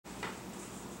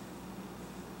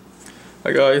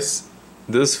Hi guys,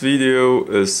 this video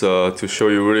is to show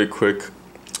you really quick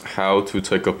how to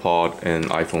take apart an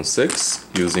iPhone 6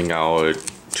 using our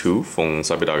tool from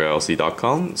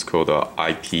CyberDoc It's called the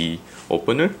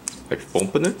iPhOpener.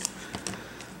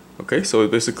 Okay, so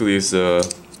it basically is a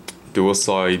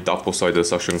dual-side, double-sided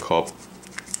suction cup.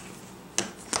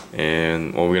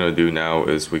 And what we're gonna do now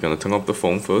is we're gonna turn up the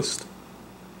phone first.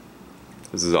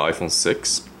 This is the iPhone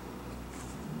 6.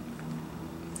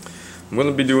 I'm going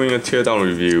to be doing a teardown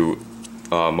review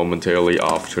momentarily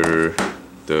after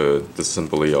the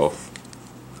assembly of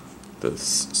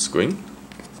this screen.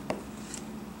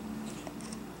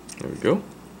 There we go.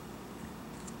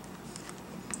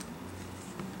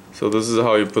 So this is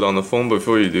how you put on the phone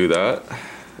before you do that,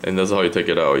 and that's how you take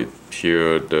it out. You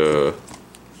peel the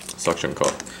suction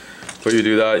cup. Before you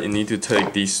do that, you need to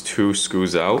take these two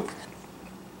screws out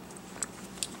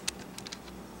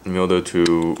in order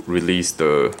to release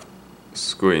the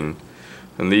screen,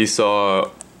 and these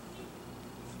are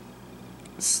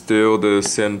still the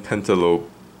same pentalobe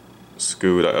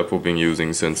screw that Apple been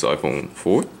using since iPhone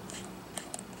 4.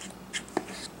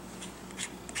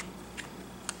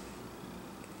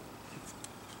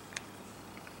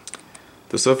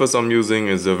 The surface I'm using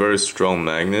is a very strong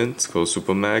magnet. It's called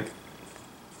Super Mag.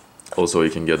 Also, you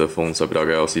can get it from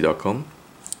CyberDoc.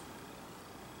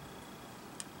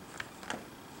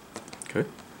 Okay.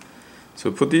 So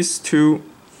put these two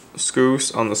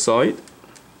screws on the side,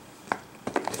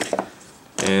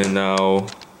 and now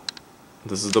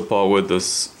this is the part where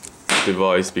this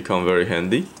device becomes very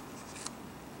handy.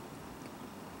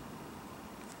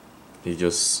 You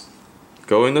just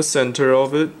go in the center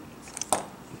of it,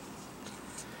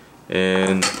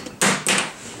 and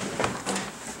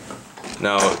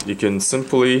now you can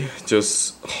simply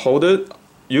just hold it.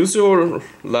 Use your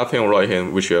left hand or right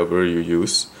hand, whichever you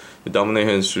use. The dominant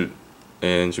hand should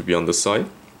be on the side.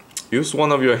 Use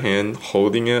one of your hand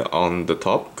holding it on the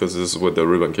top, because this is where the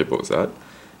ribbon cable is at,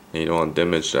 and you don't want to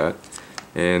damage that.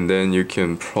 And then you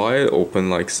can pry it open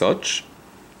like such,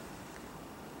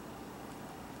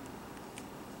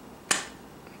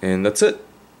 and that's it.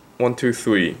 1, 2,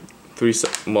 3.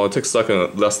 Well, it takes like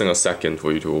less than a second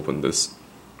for you to open this.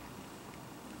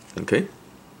 Okay.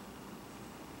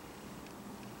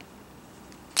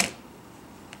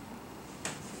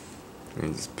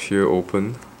 And just peel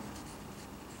open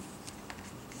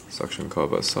suction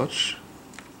cup as such,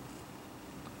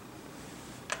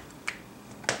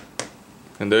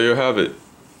 and there you have it.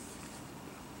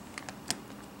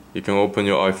 You can open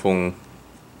your iPhone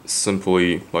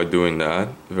simply by doing that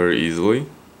very easily.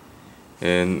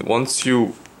 And once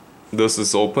this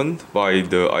is opened by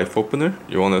the iPhOpener,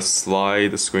 you want to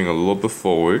slide the screen a little bit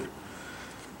forward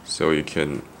so you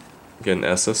can get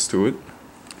access to it.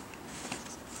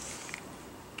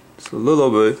 A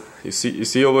little bit. You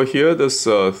see over here, there's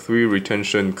 3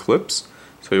 retention clips.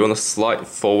 So you want to slide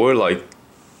forward, like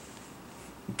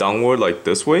downward, like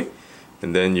this way,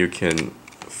 and then you can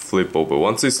flip over.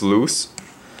 Once it's loose,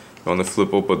 you want to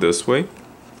flip over this way,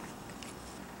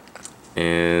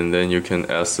 and then you can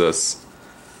access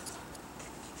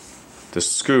the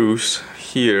screws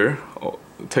here.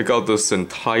 Take out this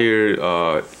entire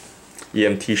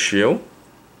EMT shield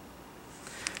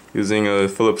using a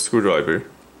Phillips screwdriver.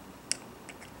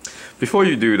 Before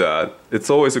you do that, it's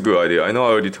always a good idea. I know I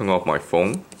already turned off my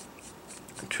phone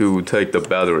to take the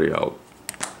battery out,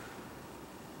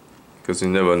 because you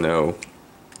never know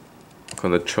what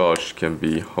kind of charge can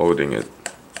be holding it.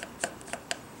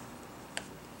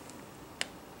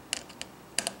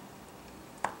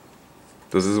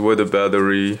 This is where the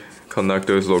battery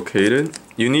connector is located.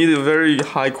 You need a very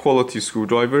high quality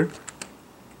screwdriver.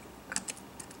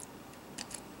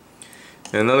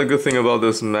 Another good thing about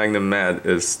this magnet mat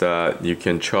is that you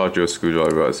can charge your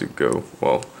screwdriver as you go.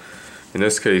 Well, in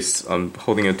this case, I'm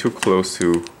holding it too close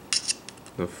to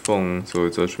the phone, so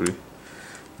it's actually,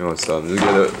 you know, so I'm just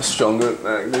get a stronger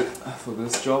magnet for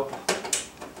this job.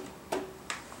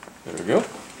 There we go.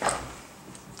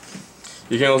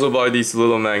 You can also buy these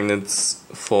little magnets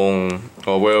from,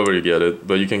 or wherever you get it,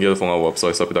 but you can get it from our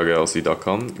website,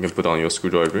 CyberDoc. You can put on your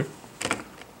screwdriver,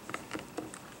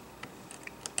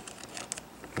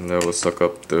 and that will suck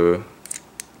up the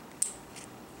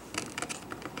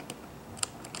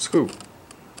screw.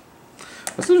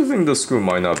 I still think the screw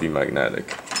might not be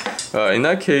magnetic. In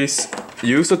that case,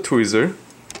 use a tweezer.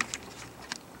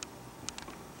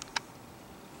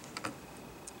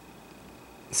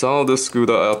 Some of the screws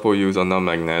that Apple use are not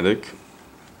magnetic.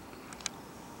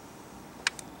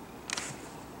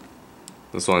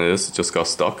 This one just got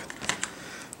stuck.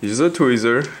 Use a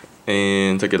tweezer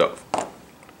and take it off.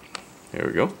 There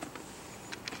we go.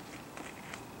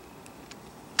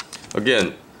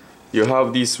 Again, you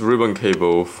have this ribbon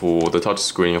cable for the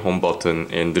touchscreen, home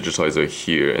button, and digitizer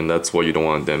here, and that's why you don't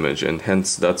want to damage, and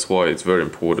hence that's why it's very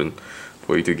important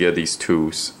for you to get these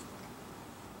tools.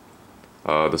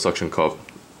 The suction cup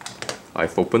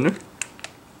iPhOpener.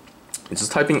 It's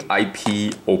just typing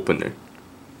iPhOpener.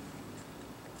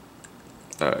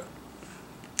 Alright.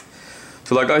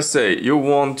 So like I say, you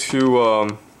want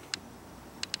to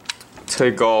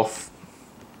take off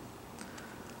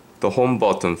the home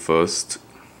button first.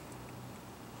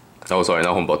 Oh, sorry,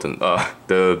 not home button.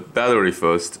 The battery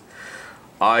first.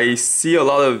 I see a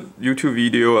lot of YouTube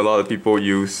video. A lot of people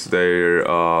use their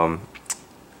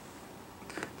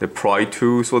pry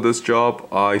tools for this job.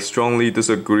 I strongly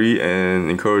disagree and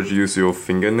encourage you to use your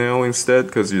fingernail instead,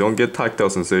 because you don't get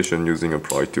tactile sensation using a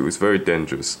pry tool. It's very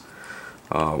dangerous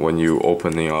when you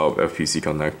opening up FPC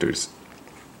connectors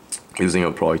using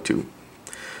a pry tool.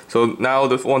 So now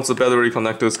once the battery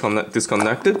connector is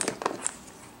disconnected,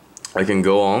 I can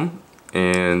go on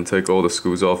and take all the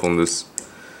screws off on this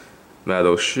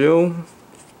metal shield.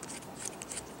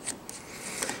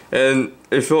 And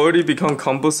it already become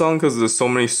cumbersome because there's so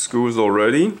many screws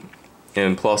already,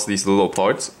 and plus these little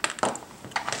parts.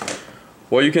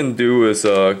 What you can do is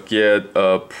get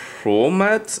a Pro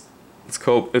Mat. It's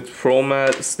Pro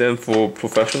Mat, stands for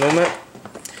professional mat.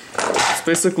 It's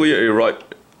basically a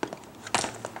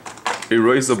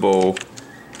erasable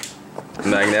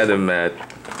magnetic mat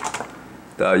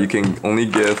that you can only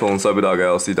get from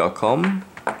CyberDoc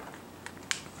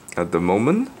at the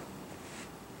moment.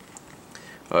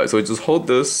 Alright, so just hold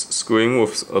this screwing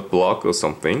with a block or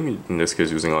something, in this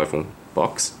case using iPhone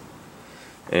box.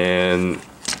 And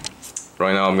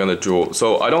right now I'm gonna drill.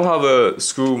 So I don't have a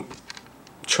screw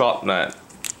chop mat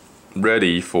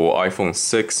ready for iPhone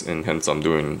 6, and hence I'm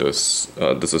doing this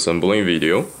disassembling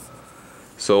video.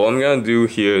 So what I'm gonna do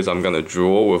here is I'm gonna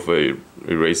drill with a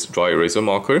dry eraser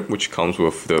marker, which comes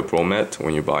with the Pro Mat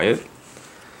when you buy it.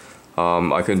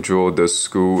 I can drill the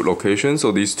screw location.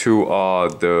 So these two are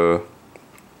the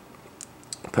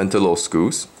pentalobe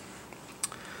screws,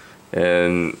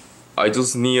 and I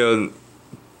just need a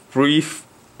brief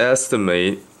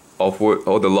estimate of what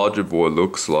all the logic board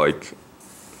looks like.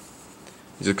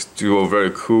 Just do a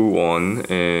very cool one,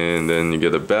 and then you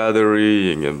get a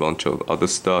battery and get a bunch of other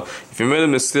stuff. If you made a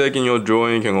mistake in your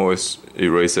drawing, you can always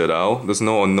erase it out. There's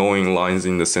no annoying lines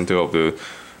in the center of the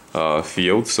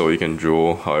field, so you can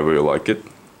draw however you like it.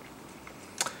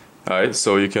 Alright,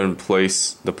 so you can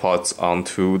place the parts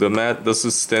onto the mat. This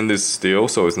is stainless steel,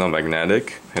 so it's not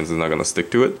magnetic, hence it's not gonna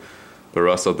stick to it. The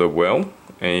rest of the well,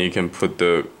 and you can put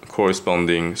the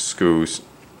corresponding screws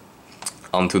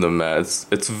onto the mats.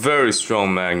 It's very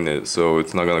strong magnet, so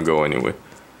it's not gonna go anywhere.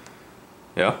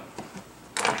 Yeah?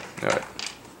 Alright.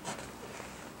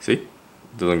 See?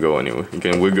 It doesn't go anywhere. You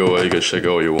can wiggle it, you can shake it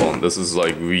all you want. This is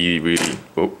like really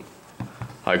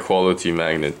high quality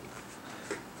magnet.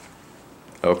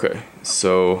 Okay,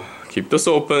 so keep this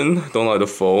open, don't let it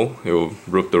fall. You'll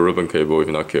rip the ribbon cable if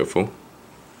you're not careful.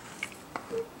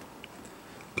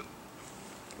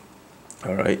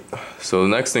 Alright, so the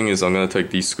next thing is I'm going to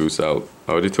take these screws out.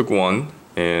 I already took one,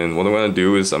 and what I'm going to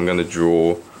do is I'm going to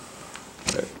draw,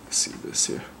 let's see this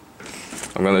here.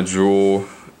 I'm going to draw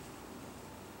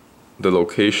the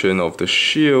location of the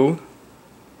shield,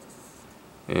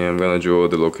 and I'm going to draw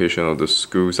the location of the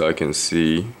screws I can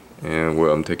see and where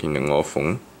I'm taking them off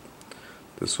from.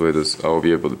 This way I'll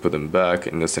be able to put them back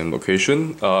in the same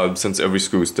location. Since every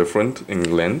screw is different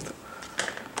in length,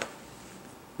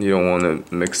 you don't want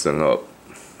to mix them up.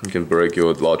 You can break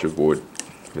your logic board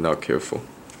if you're not careful.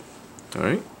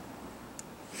 Alright?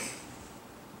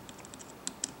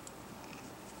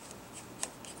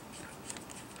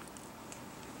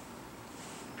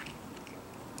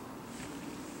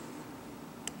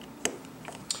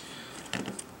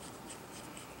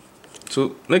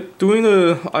 So, like, doing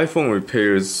the iPhone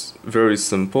repair is very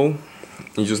simple.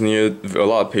 You just need a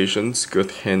lot of patience,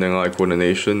 good hand and eye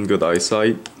coordination, good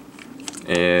eyesight,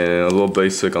 and a little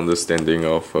basic understanding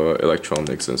of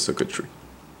electronics and circuitry.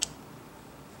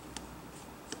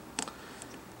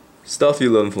 Stuff you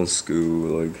learn from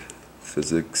school, like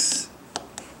physics.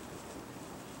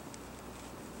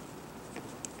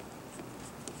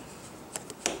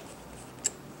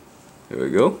 There we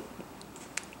go.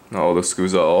 Now all the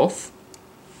screws are off.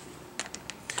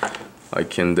 I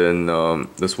can then,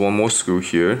 there's one more screw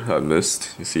here I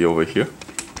missed, you see over here.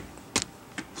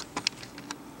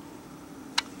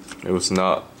 It was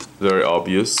not very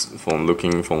obvious from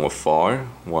looking from afar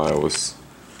while I was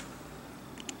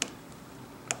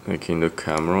making the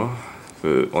camera,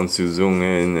 but once you zoom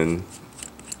in and...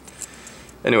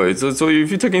 Anyway, so if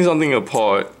you're taking something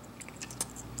apart,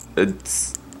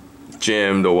 it's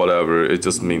jammed or whatever, it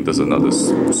just means there's another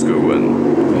screw,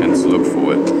 and hence look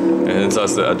for it. And hence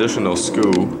as the additional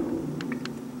screw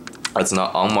that's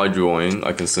not on my drawing,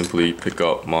 I can simply pick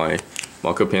up my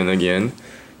marker pen again,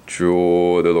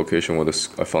 draw the location where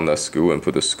I found that screw, and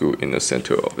put the screw in the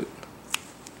center of it.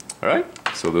 Alright,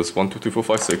 so there's 1, 2, 3, 4,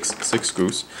 5, 6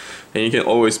 screws. And you can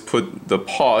always put the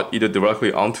part either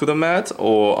directly onto the mat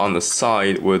or on the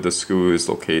side where the screw is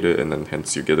located, and then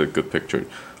hence you get a good picture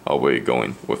of where you're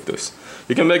going with this.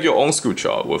 You can make your own screw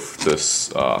chart with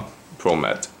this Pro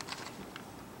mat.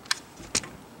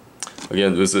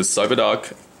 Again, visit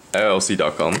CyberDoc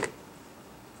LLC.com.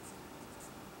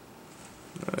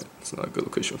 Alright, it's not a good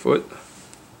location for it.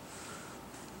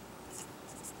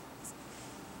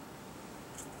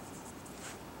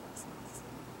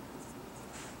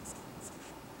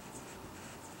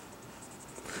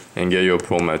 And get your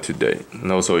Pro mat today.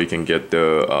 And also you can get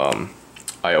the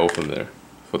iPhoneer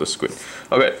for the screen.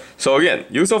 Okay, so again,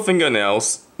 use your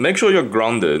fingernails. Make sure you're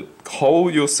grounded.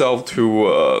 Hold yourself to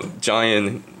a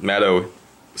giant metal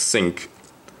sink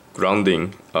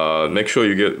grounding. Make sure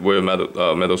you wear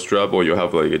a metal strap, or you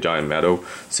have like a giant metal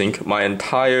sink. My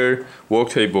entire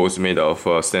work table is made of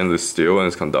stainless steel and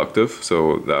it's conductive,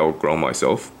 so that will ground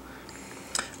myself.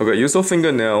 Okay, use your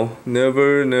fingernail.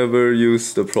 Never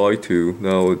use the pry tool.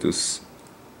 That will just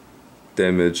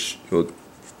damage your.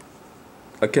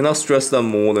 I cannot stress that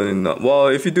more than enough. Well,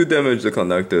 if you do damage the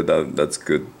connector, that's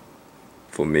good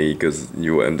for me, because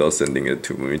you will end up sending it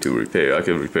to me to repair. I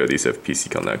can repair this FPC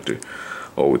connector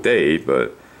all day,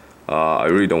 but I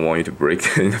really don't want you to break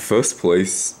it in the first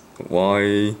place.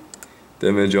 Why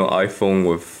damage your iPhone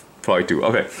with pry tool?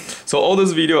 Okay, so all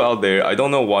this video out there, I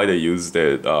don't know why they use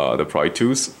the pry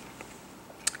tools.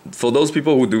 For those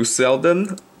people who do sell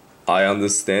them, I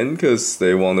understand, because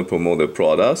they want to promote their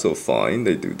product, so fine,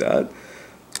 they do that.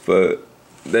 But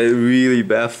they're really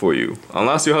bad for you.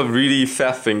 Unless you have really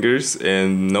fat fingers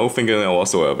and no fingernail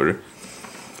whatsoever,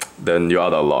 then you're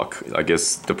out of luck. I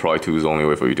guess the pry tool is the only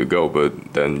way for you to go,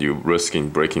 but then you're risking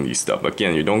breaking these stuff.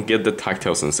 Again, you don't get the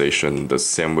tactile sensation the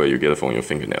same way you get it from your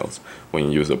fingernails when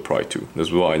you use a pry tool.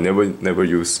 That's why I never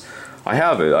use. I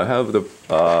have the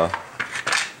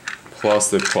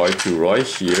plastic pry tool right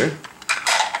here,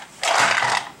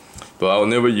 but I'll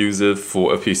never use it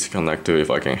for a PC connector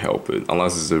if I can help it.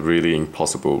 Unless it's a really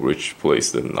impossible rich place,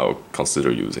 then I'll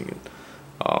consider using it.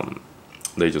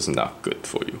 They're just not good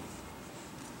for you.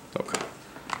 Okay.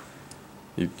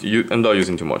 You end up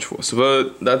using too much force,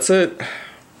 but that's it.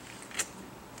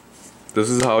 This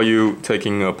is how you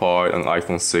taking apart an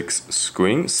iPhone 6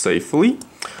 screen safely.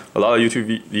 A lot of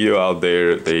YouTube video out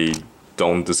there, they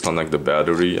don't disconnect the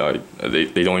battery.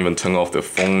 They don't even turn off the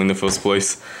phone in the first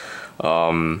place.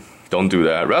 Don't do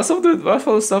that. Rest of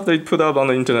the stuff they put up on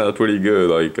the internet are pretty good,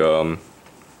 like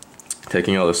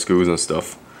taking out the screws and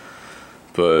stuff.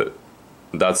 But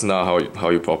that's not how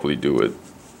you properly do it.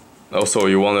 Also,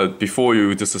 you want to, before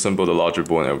you disassemble the larger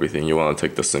board and everything, you want to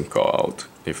take the SIM card out,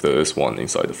 if there is one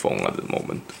inside the phone at the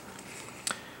moment.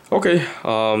 Okay,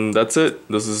 that's it.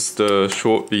 This is the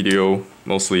short video.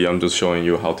 Mostly I'm just showing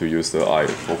you how to use the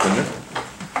iPhopener.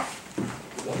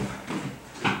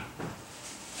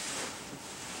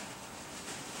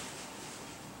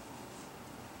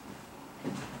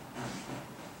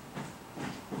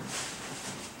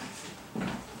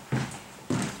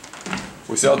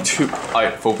 We sell two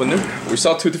iPhopener. We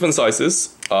sell two different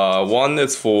sizes. One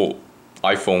is for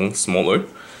iPhone, smaller,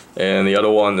 and the other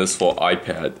one is for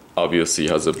iPad. Obviously,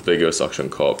 has a bigger suction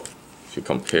cup. If you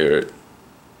compare it,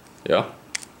 yeah,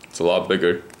 it's a lot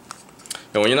bigger.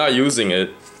 And when you're not using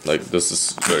it, like this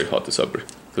is very hard to separate.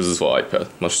 This is for iPad,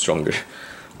 much stronger.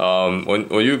 When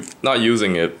you're not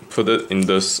using it, put it in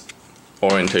this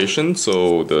orientation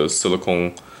so the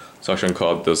silicone suction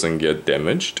cup doesn't get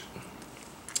damaged.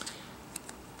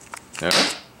 Yeah.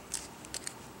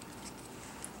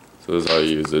 So this is how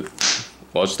you use it.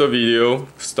 Watch the video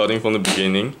starting from the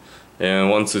beginning, and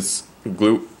once it's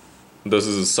glued, this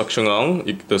is a suction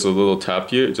on. There's a little tab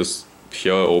here, just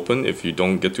peel it open. If you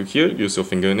don't get to here, use your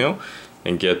fingernail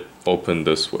and get open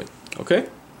this way. Okay?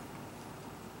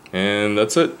 And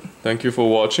that's it. Thank you for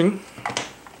watching.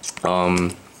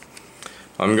 I'm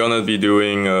gonna be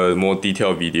doing a more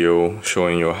detailed video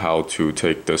showing you how to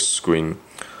take the screen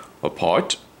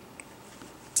apart.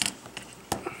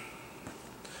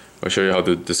 I'll show you how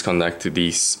to disconnect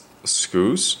these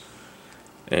screws,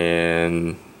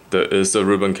 and there is a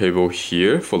ribbon cable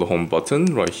here for the home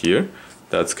button right here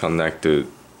that's connected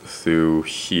through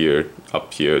here,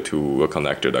 up here, to a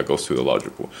connector that goes to the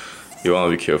larger board. You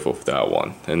want to be careful of that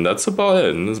one, and that's about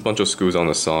it. And there's a bunch of screws on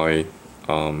the side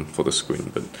for the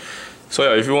screen, but So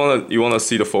yeah, if you wanna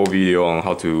see the full video on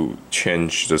how to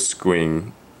change the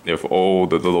screen if all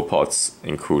the little parts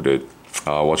included,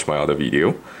 watch my other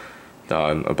video that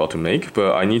I'm about to make.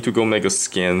 But I need to go make a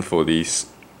scan for these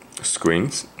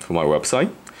screens for my website.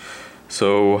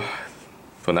 So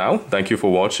for now, thank you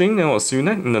for watching, and I'll see you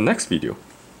in the next video.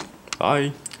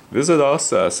 Bye. Visit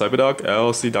us at CyberDoc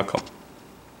LLC.com.